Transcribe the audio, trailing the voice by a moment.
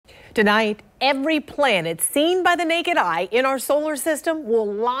Tonight, every planet seen by the naked eye in our solar system will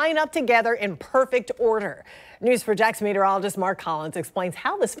line up together in perfect order. News4JAX meteorologist Mark Collins explains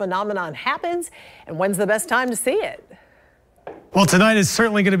how this phenomenon happens and when's the best time to see it. Well, tonight is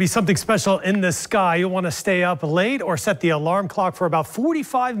certainly going to be something special in the sky. You'll want to stay up late or set the alarm clock for about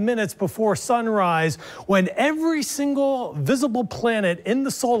 45 minutes before sunrise, when every single visible planet in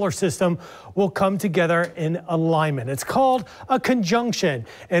the solar system will come together in alignment. It's called a conjunction,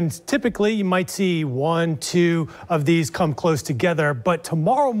 and typically you might see 1, 2 of these come close together, but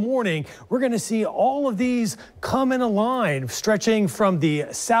tomorrow morning we're going to see all of these come in a line, stretching from the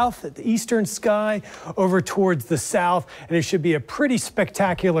southeastern sky over towards the south, and it should be a pretty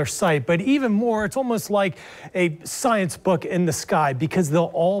spectacular sight. But even more, it's almost like a science book in the sky, because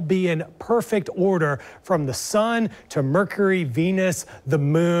they'll all be in perfect order from the sun to Mercury, Venus, the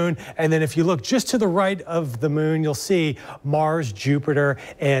moon, and then if you look just to the right of the moon, you'll see Mars, Jupiter,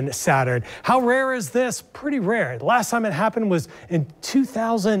 and Saturn. How rare is this? Pretty rare. The last time it happened was in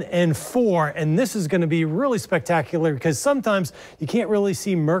 2004, and this is going to be really spectacular because sometimes you can't really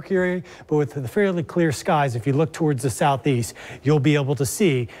see Mercury, but with the fairly clear skies, if you look towards the southeast, you'll be able to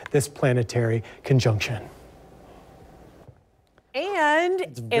see this planetary conjunction. And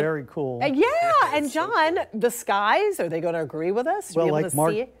it's very cool. Yeah, and John, the skies, are they going to agree with us? Well, like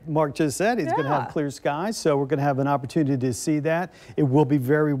Mark just said, he's going to have clear skies, so we're going to have an opportunity to see that. It will be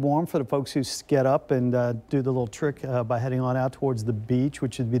very warm for the folks who get up and do the little trick by heading on out towards the beach,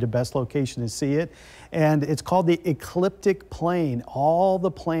 which would be the best location to see it. And it's called the ecliptic plane. All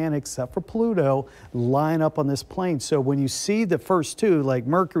the planets, except for Pluto, line up on this plane. So when you see the first two, like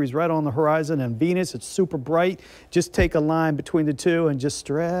Mercury's right on the horizon and Venus, it's super bright, just take a line between the two and just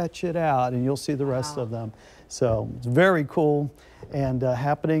stretch it out and you'll see the rest of them. So it's very cool and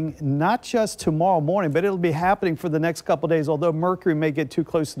happening not just tomorrow morning, but it'll be happening for the next couple of days, although Mercury may get too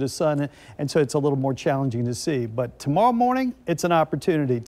close to the sun, and so it's a little more challenging to see. But tomorrow morning, it's an opportunity.